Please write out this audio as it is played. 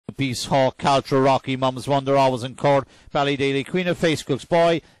DROOPYS HAWK, CALTRA ROCKY, Mum's Wonder, Always in Court, BALLYDALY CUIHNE, FACECOOKS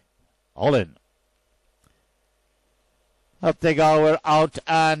BOY, all in. Up they go, we're out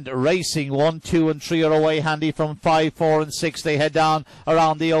and racing. 1, 2 and 3 are away handy from 5, 4 and 6. They head down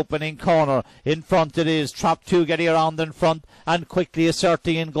around the opening corner. In front it is Trap 2 getting around in front and quickly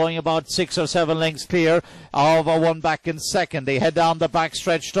asserting and going about 6 or 7 lengths clear of a 1 back in second. They head down the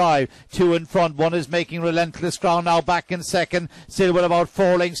backstretch drive. 2 in front. 1 is making relentless ground now back in second. Still with about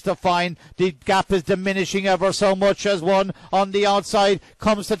 4 lengths to find. The gap is diminishing ever so much as 1 on the outside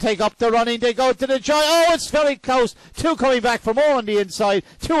comes to take up the running. They go to the joy. Oh, it's very close. 2 coming back for more on the inside.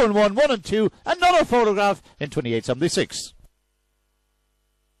 2 and 1, 1 and 2. Another photograph in 28.76.